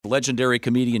Legendary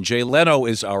comedian Jay Leno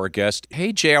is our guest.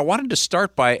 Hey, Jay, I wanted to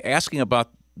start by asking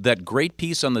about that great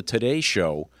piece on the Today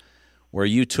Show where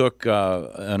you took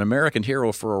an American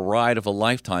hero for a ride of a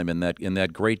lifetime in that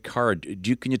great car.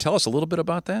 Can you tell us a little bit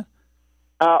about that?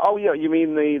 Yeah, you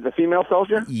mean the female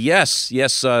soldier? Yes. We've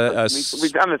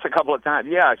done this a couple of times.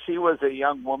 Yeah, she was a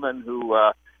young woman who,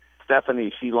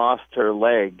 Stephanie, she lost her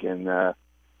leg, and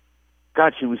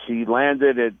she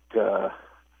landed at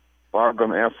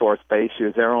Bagram Air Force Base. She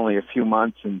was there only a few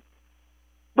months, and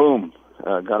boom,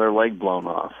 got her leg blown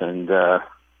off. And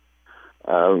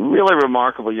really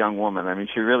remarkable young woman. I mean,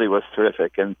 she really was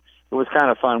terrific, and it was kind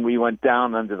of fun. We went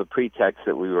down under the pretext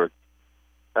that we were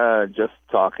just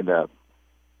talking to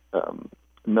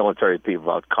military people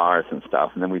about cars and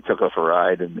stuff, and then we took her for a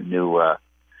ride in the new,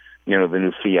 the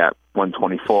new Fiat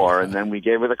 124, and then we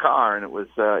gave her the car, and it was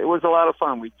a lot of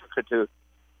fun. We took her to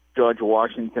George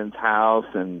Washington's house,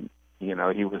 and he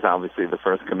was obviously the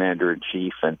first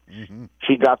commander-in-chief, and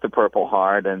she got the Purple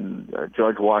Heart, and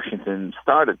George Washington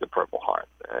started the Purple Heart,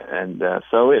 and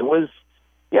so it was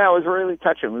really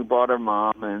touching. We brought her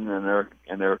mom and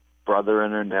her brother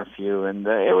and her nephew, and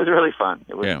it was really fun.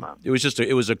 It was fun.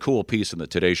 It was a cool piece in the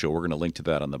Today Show. We're going to link to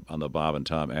that on the Bob and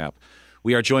Tom app.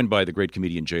 We are joined by the great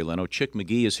comedian Jay Leno. Chick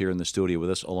McGee is here in the studio with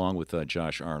us, along with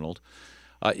Josh Arnold.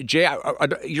 Jay,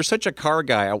 you're such a car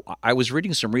guy. I was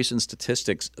reading some recent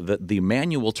statistics that the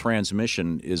manual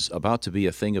transmission is about to be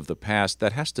a thing of the past.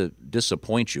 That has to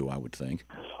disappoint you, I would think.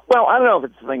 Well, I don't know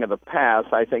if it's a thing of the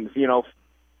past. I think,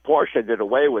 Porsche did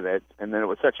away with it, and then it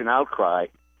was such an outcry.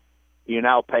 You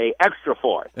now pay extra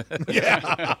for it.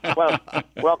 Yeah. Well,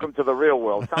 welcome to the real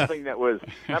world. Something that was,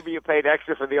 remember you paid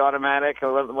extra for the automatic?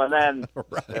 But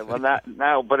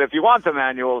if you want the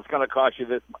manual, it's going to cost you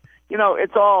this much.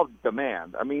 It's all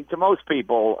demand. I mean, to most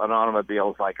people, an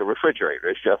automobile is like a refrigerator.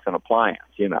 It's just an appliance,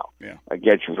 Yeah. It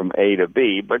gets you from A to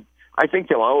B. But I think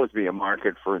there'll always be a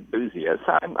market for enthusiasts.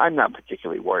 I'm not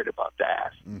particularly worried about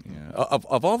that. Yeah.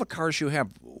 Of all the cars you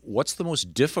have, what's the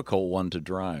most difficult one to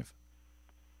drive?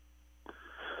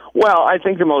 Well, I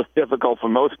think the most difficult for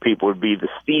most people would be the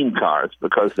steam cars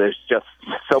because there's just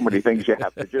so many things you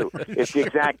have to do. It's the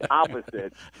exact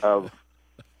opposite of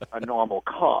a normal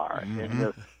car.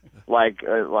 Like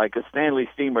a Stanley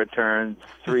steamer turns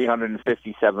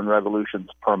 357 revolutions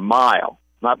per mile,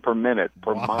 not per minute,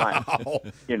 per mile.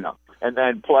 And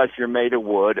then plus you're made of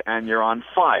wood and you're on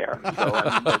fire. So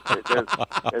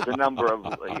there's a number of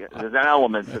there's an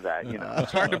element to that.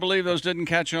 It's hard to believe those didn't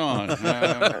catch on.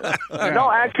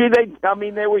 No, actually,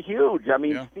 they were huge.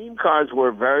 Steam cars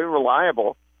were very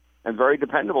reliable and very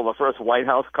dependable. The first White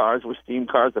House cars were steam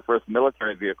cars. The first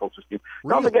military vehicles were steam.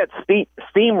 Really? Don't forget,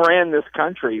 steam ran this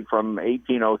country from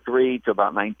 1803 to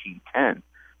about 1910,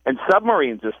 and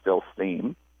submarines are still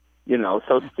steam.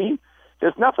 So steam.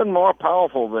 There's nothing more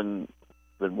powerful than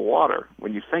water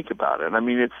when you think about it. I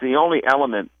mean, it's the only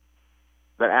element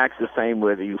that acts the same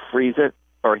whether you freeze it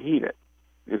or heat it.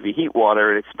 If you heat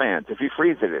water, it expands. If you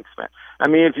freeze it, it expands. I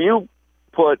mean, if you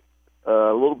put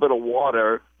a little bit of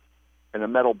water in a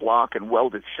metal block and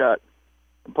weld it shut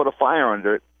and put a fire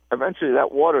under it, eventually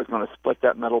that water is going to split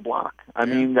that metal block. I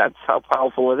mean, that's how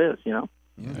powerful it is, Yeah.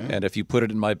 And if you put it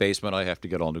in my basement, I have to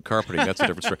get all new carpeting. That's a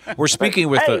different story. We're speaking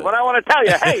with. What I want to tell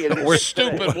you, we're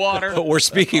stupid water. We're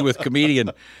speaking with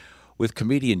comedian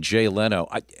Jay Leno.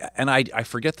 I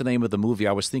forget the name of the movie.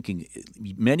 I was thinking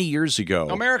many years ago.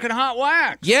 American Hot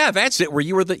Wax. Yeah, that's it. Where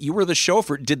you were the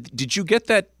chauffeur. Did you get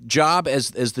that job as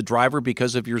the driver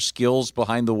because of your skills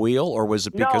behind the wheel, or was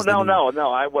it because No.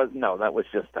 That was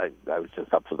just I was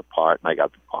just up for the part, and I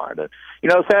got the part. And,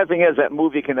 the sad thing is that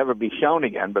movie can never be shown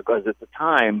again because at the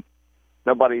time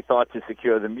nobody thought to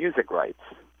secure the music rights.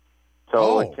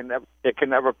 So it can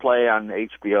never play on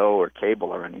HBO or cable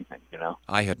or anything,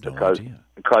 I had no idea.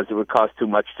 Because it would cost too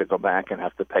much to go back and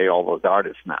have to pay all those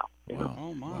artists now.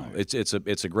 Oh my! Wow. It's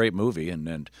a great movie,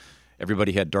 and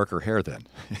everybody had darker hair then.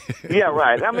 Yeah,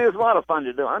 right. I mean, it was a lot of fun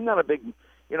to do. I'm not a big,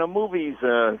 movies.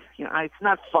 It's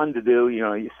not fun to do.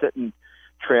 You sit in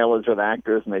trailers with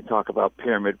actors and they talk about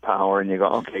pyramid power, and you go,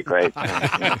 okay, great. You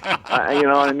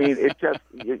know what I mean? It just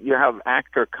you have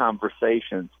actor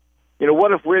conversations.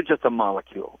 What if we're just a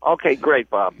molecule? Okay, great,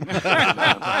 Bob. So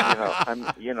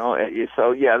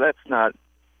yeah, that's not.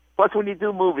 Plus, when you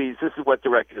do movies, this is what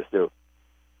directors do.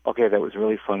 Okay, that was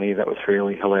really funny. That was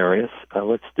really hilarious.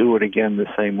 Let's do it again the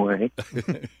same way.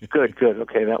 Good.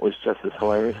 Okay, that was just as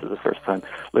hilarious as the first time.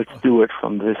 Let's do it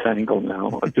from this angle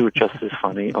now. Let's do it just as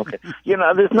funny. Okay,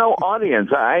 there's no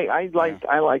audience. I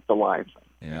like the live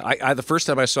thing. Yeah, the first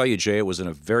time I saw you, Jay, it was in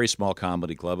a very small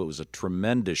comedy club. It was a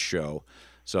tremendous show.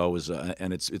 So it was,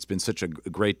 and it's been such a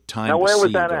great time. Now, to where see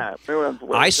was you that go. at?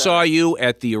 Where I was saw that at? you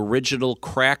at the original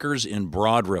Crackers in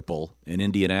Broad Ripple in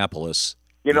Indianapolis.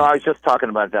 You know, I was just talking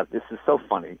about that. This is so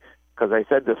funny because I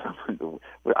said this. I don't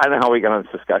know how we got on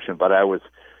this discussion, but I was,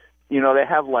 you know, they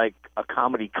have like a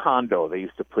comedy condo they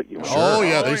used to put you in. Oh,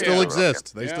 yeah, they Oh, still yeah.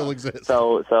 exist. They Yeah. still exist.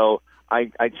 So I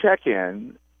check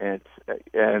in, and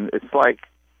it's like,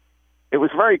 it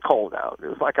was very cold out. It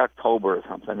was like October or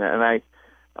something, and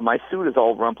my suit is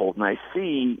all rumpled, and I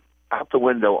see out the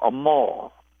window a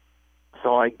mall.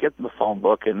 So I get in the phone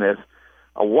book, and there's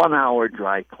a 1-hour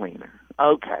dry cleaner.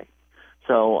 Okay.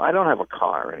 So I don't have a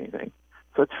car or anything.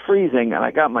 So it's freezing, and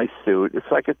I got my suit. It's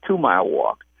like a 2-mile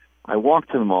walk. I walk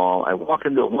to the mall. I walk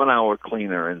into a 1-hour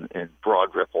cleaner in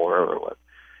Broad Ripple, wherever it was.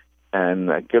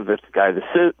 And I give this guy the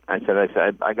suit. I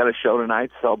said, I got a show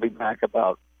tonight, so I'll be back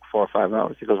about 4 or 5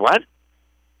 hours. He goes, what?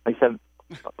 I said,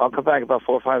 I'll come back about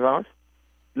 4 or 5 hours.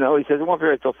 No, he says, it won't be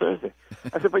right till Thursday.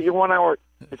 I said, but you're 1 hour,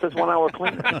 it says 1 hour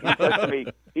cleaner.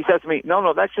 He says to me,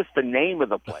 no, that's just the name of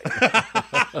the place.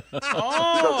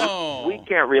 Oh. We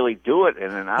can't really do it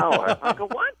in an hour. I go,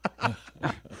 what?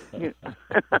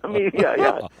 I mean,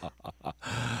 yeah.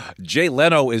 Jay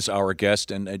Leno is our guest,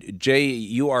 and Jay,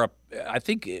 you are, I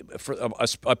think, for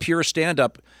a pure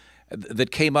stand-up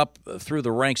that came up through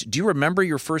the ranks. Do you remember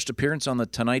your first appearance on the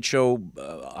Tonight Show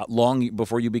long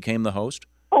before you became the host?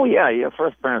 Oh yeah, your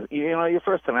first appearance. You know, your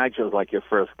first Tonight Show is like your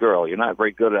first girl. You're not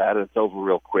very good at it. It's over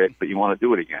real quick, but you want to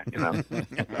do it again. You know,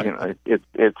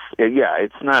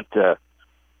 it's not.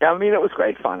 I mean, it was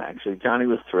great fun actually. Johnny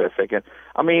was terrific, and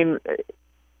I mean,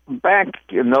 back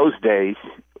in those days,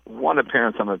 one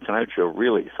appearance on the Tonight Show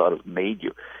really sort of made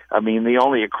you. I mean, the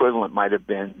only equivalent might have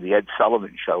been the Ed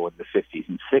Sullivan Show in the 50s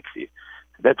and 60s.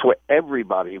 That's where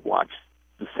everybody watched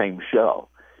the same show.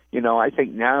 You know, I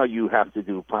think now you have to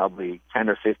do probably 10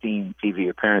 or 15 TV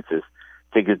appearances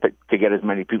to get as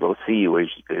many people to see you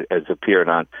as appeared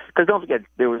on. Because don't forget,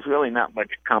 there was really not much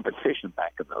competition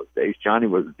back in those days. Johnny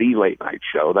was the late night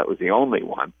show. That was the only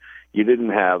one. You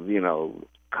didn't have, you know,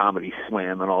 Comedy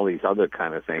Swim and all these other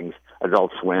kind of things,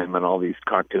 Adult Swim and all these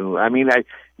cartoons. I mean,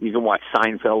 you can watch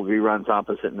Seinfeld reruns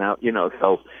opposite now, you know,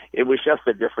 so it was just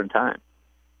a different time.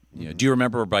 Yeah. Do you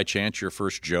remember by chance your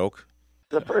first joke?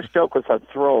 The first joke was a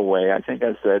throwaway. I think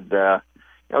I said, I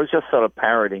was just sort of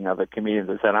parroting other comedians.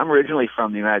 I said, I'm originally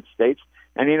from the United States,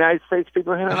 and the United States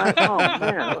people here tonight, oh,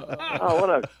 man,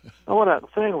 what a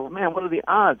thing, man, what are the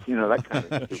odds, you know, that kind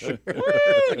of stupid.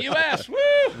 Woo, U.S.,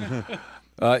 woo!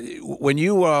 When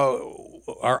you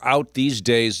are out these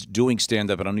days doing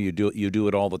stand-up, and I know you do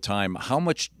it all the time, how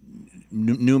much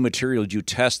new material do you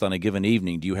test on a given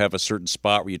evening? Do you have a certain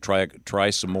spot where you try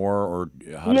some more, or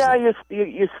how does that...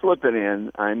 you slip it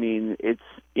in. I mean, it's,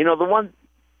 you know,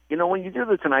 when you do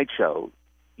the Tonight Show,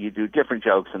 you do different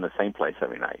jokes in the same place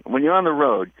every night. When you're on the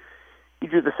road, you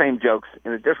do the same jokes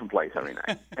in a different place every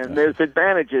night. And there's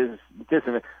advantages.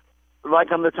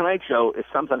 Like on the Tonight Show, if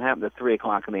something happened at 3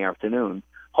 o'clock in the afternoon,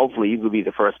 hopefully you could be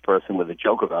the first person with a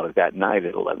joke about it that night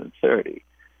at 11:30.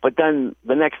 But then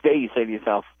the next day you say to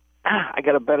yourself, I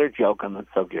got a better joke on that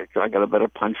subject, or I got a better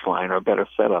punchline or a better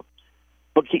setup.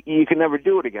 But you can never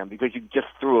do it again because you just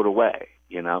threw it away,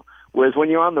 you know? Whereas when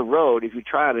you're on the road, if you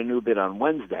try out a new bit on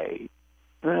Wednesday,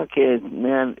 okay,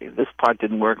 man, this part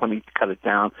didn't work, let me cut it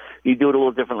down. You do it a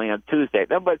little differently on Tuesday.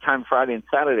 Then by the time Friday and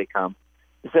Saturday come,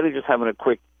 instead of just having a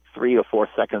quick 3 or 4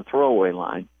 second throwaway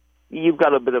line, you've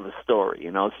got a bit of a story,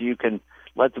 you know, so you can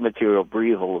let the material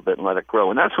breathe a little bit and let it grow.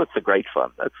 And that's what's the great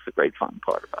fun. That's the great fun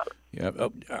part about it. Yeah,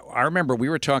 I remember we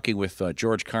were talking with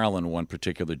George Carlin one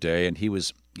particular day, and he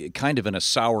was kind of in a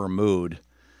sour mood.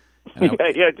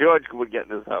 Yeah, George would get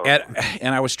in his sour mood.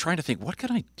 And I was trying to think, what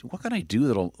can I do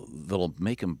that'll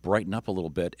make him brighten up a little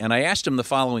bit? And I asked him the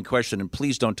following question, and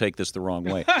please don't take this the wrong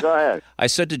way. Go ahead. I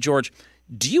said to George,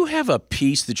 do you have a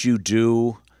piece that you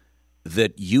do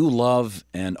that you love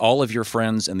and all of your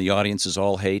friends and the audiences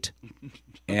all hate?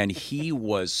 And he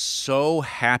was so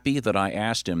happy that I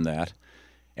asked him that,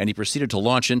 and he proceeded to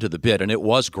launch into the bit, and it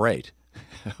was great.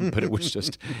 But it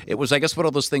was, I guess, one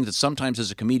of those things that sometimes as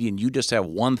a comedian, you just have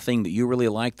one thing that you really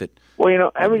like that... Well, you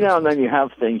know, every now and then you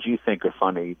have things you think are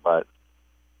funny, but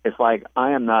it's like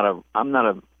I'm not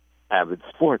a avid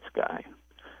sports guy.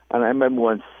 And I remember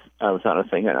once I was on a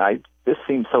thing, and this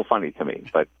seemed so funny to me,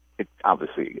 but it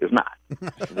obviously is not.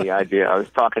 The idea, I was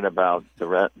talking about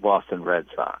the Boston Red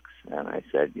Sox, and I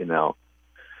said, you know,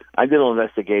 I did an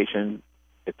investigation.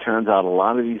 It turns out a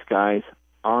lot of these guys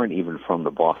aren't even from the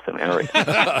Boston area.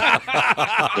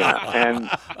 And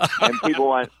people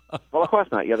went, well, of course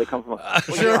not. Yeah, they come from. Well,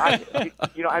 Sure.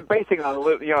 I'm basing it on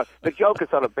the joke is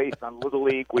sort of based on Little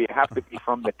League, where you have to be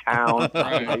from the town.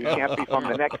 You can't be from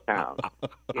the next town.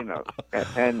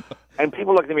 And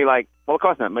people look at me like, well, of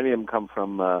course not. Many of them come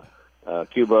from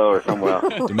Cuba or somewhere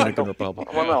else. Dominican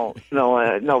Republic. Well,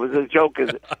 no. The joke is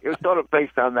it was sort of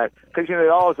based on that because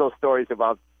there's always those stories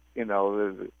about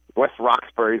West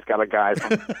Roxbury's got a guy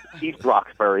from East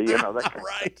Roxbury,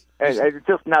 Right. And it's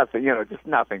just nothing, just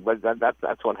nothing. But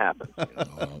that's what happens.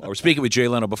 We're speaking with Jay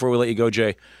Leno. Before we let you go,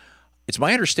 Jay, it's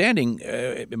my understanding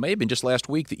it may have been just last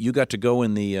week that you got to go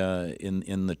in the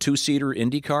in the 2-seater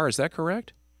Indy car. Is that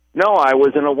correct? No, I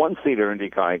was in a 1-seater Indy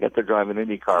car. I got to drive an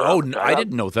Indy car. Oh, I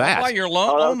didn't know that. Why, you're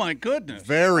low? Oh, my goodness.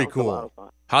 Very cool.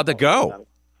 How'd that go?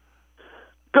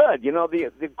 Good.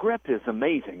 The grip is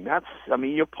amazing.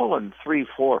 You're pulling 3,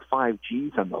 4, 5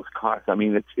 Gs on those cars.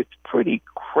 It's pretty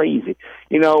crazy.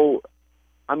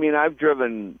 I've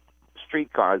driven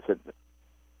street cars that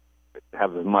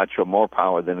have as much or more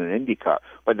power than an Indy car,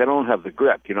 but they don't have the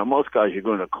grip. Most cars, you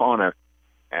go in a corner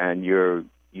and you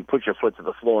put your foot to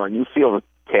the floor and you feel the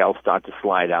tail start to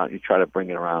slide out. And you try to bring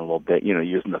it around a little bit,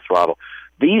 using the throttle.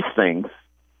 These things,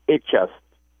 it just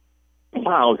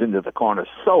plows into the corner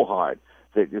so hard.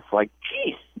 It's like,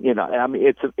 geez,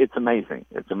 it's amazing.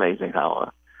 It's amazing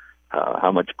how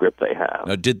much grip they have.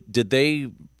 Now, did they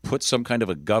put some kind of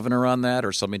a governor on that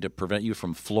or something to prevent you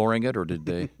from flooring it, or did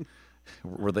they?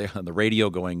 Were they on the radio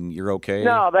going, "You're okay"?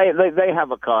 No, they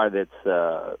have a car that's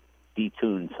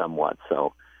detuned somewhat,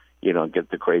 so you don't get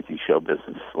the crazy show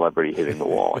business celebrity hitting the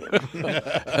wall.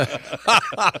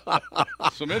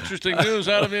 Some interesting news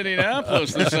out of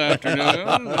Indianapolis this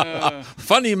afternoon.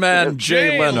 Funny man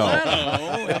Jay Leno.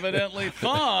 Leno evidently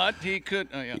thought he could.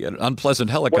 He had an unpleasant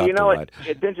helicopter ride.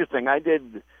 It's interesting. I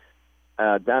did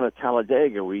down at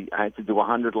Talladega. I had to do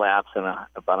 100 laps and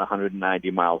about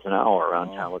 190 miles an hour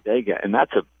around Talladega, and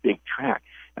that's a big track.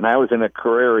 And I was in a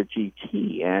Carrera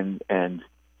GT, and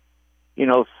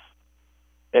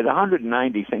at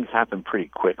 190, things happen pretty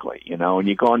quickly, and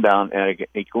you're going down and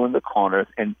you go in the corners,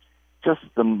 and just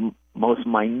the most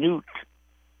minute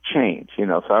change, So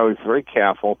I was very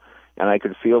careful, and I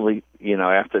could feel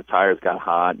after the tires got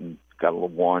hot and got a little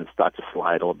worn, start to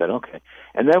slide a little bit. Okay,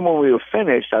 and then when we were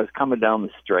finished, I was coming down the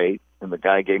straight, and the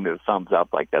guy gave me the thumbs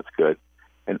up, like that's good.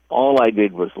 And all I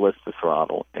did was lift the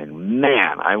throttle, and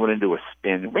man, I went into a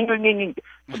spin, ring, ring, ring, ring,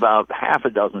 about half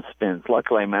a dozen spins.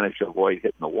 Luckily, I managed to avoid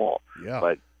hitting the wall. Yeah.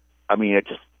 But it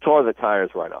just tore the tires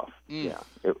right off. Yeah,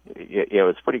 it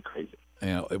was pretty crazy.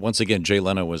 Once again, Jay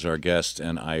Leno was our guest,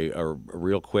 and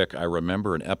real quick, I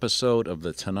remember an episode of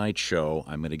The Tonight Show.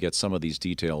 I'm going to get some of these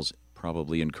details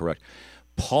probably incorrect.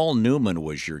 Paul Newman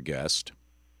was your guest.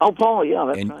 Oh, Paul, yeah,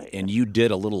 that's right. And you did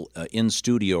a little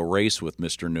in-studio race with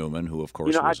Mr. Newman, who, of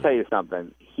course, I'll tell you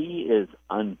something. He is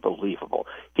unbelievable.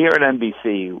 Here at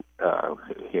NBC,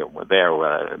 we're there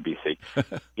at NBC,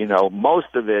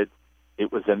 most of it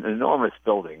was an enormous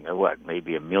building,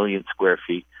 maybe 1 million square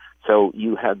feet. So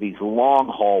you had these long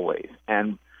hallways,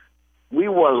 and we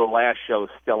were the last show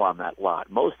still on that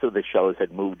lot. Most of the shows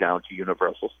had moved down to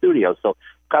Universal Studios, so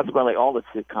consequently all the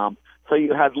sitcoms. So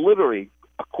you had literally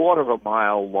a quarter of a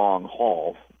mile long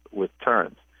halls with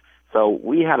turns. So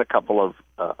we had a couple of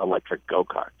electric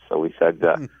go-karts. So we said,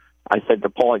 I said to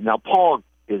Paul, now Paul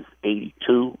is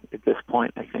 82 at this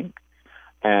point, I think,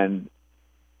 and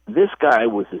this guy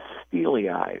was as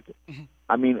steely-eyed.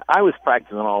 I was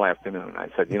practicing all afternoon. I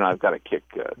said, I've got to kick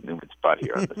Newman's butt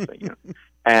here on this thing.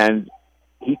 And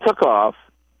he took off,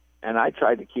 and I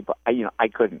tried to keep up. I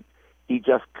couldn't. He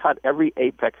just cut every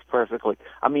apex perfectly.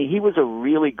 He was a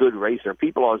really good racer.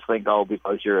 People always think,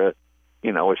 because you're a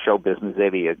show business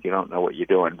idiot, you don't know what you're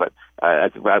doing. But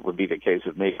that would be the case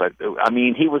with me. But,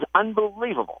 he was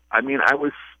unbelievable. I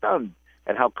was stunned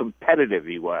at how competitive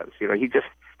he was. He just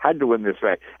had to win this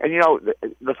race. And,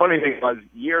 the funny thing was,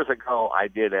 years ago, I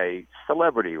did a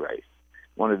celebrity race,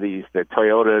 one of these, the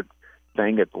Toyota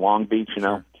thing at Long Beach,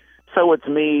 Sure. So it's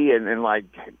me and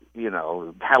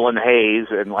Helen Hayes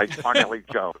and Parnelli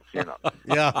Jones,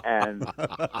 Yeah. And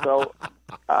so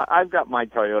I've got my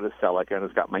Toyota Celica and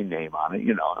it's got my name on it,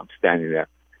 I'm standing there.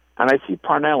 And I see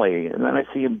Parnelli, and then I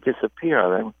see him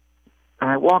disappear. And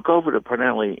I walk over to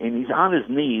Parnelli, and he's on his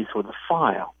knees with a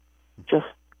file, just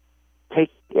take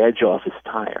the edge off his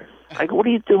tires. I go, what are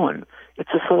you doing? It's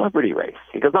a celebrity race.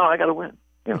 He goes, no, I got to win.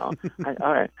 All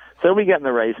right. So we get in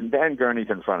the race, and Dan Gurney's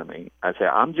in front of me. I say,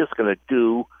 I'm just going to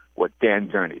do what Dan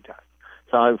Gurney does.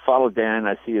 So I follow Dan.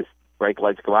 I see his brake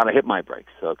lights go out. I hit my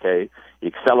brakes, okay? He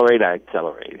accelerate, I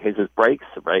accelerate. His brakes,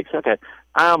 the brakes, okay.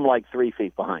 I'm like 3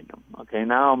 feet behind him. Okay,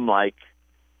 now I'm like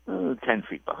 10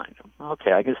 feet behind him.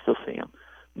 Okay, I can still see him.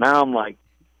 Now I'm like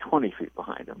 20 feet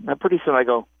behind him. Now pretty soon I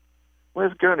go,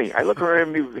 where's Gurney? I look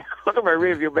around me, look at my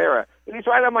rearview mirror, and he's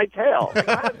right on my tail. Like,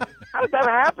 how did that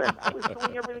happen? I was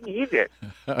doing everything he did.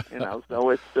 So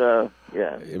it's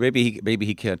yeah. Maybe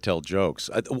he can't tell jokes.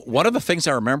 One of the things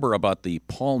I remember about the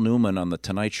Paul Newman on the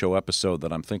Tonight Show episode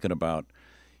that I'm thinking about,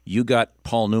 you got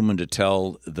Paul Newman to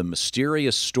tell the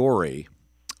mysterious story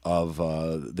of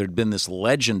there'd been this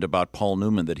legend about Paul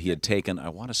Newman that he had taken, I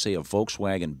want to say, a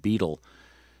Volkswagen Beetle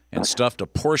and stuffed a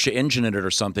Porsche engine in it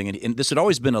or something. And this had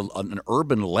always been an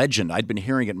urban legend. I'd been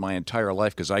hearing it my entire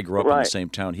life because I grew up in the same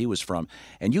town he was from.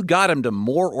 And you got him to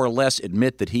more or less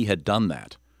admit that he had done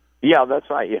that. Yeah, that's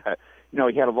right. Yeah.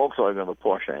 He had a Volkswagen with a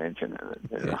Porsche engine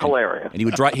in it. Hilarious. And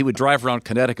he would drive around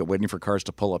Connecticut waiting for cars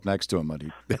to pull up next to him.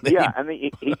 And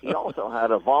he also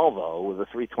had a Volvo with a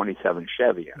 327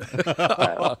 Chevy in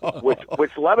it,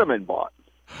 which Letterman bought.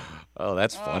 Oh,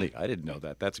 that's funny. I didn't know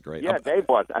that. That's great. Yeah, Dave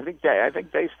bought it. I think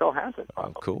Dave still has it.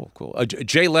 Oh, cool.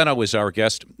 Jay Leno is our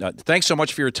guest. Thanks so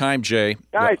much for your time, Jay.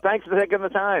 Guys, thanks for taking the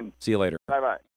time. See you later. Bye-bye.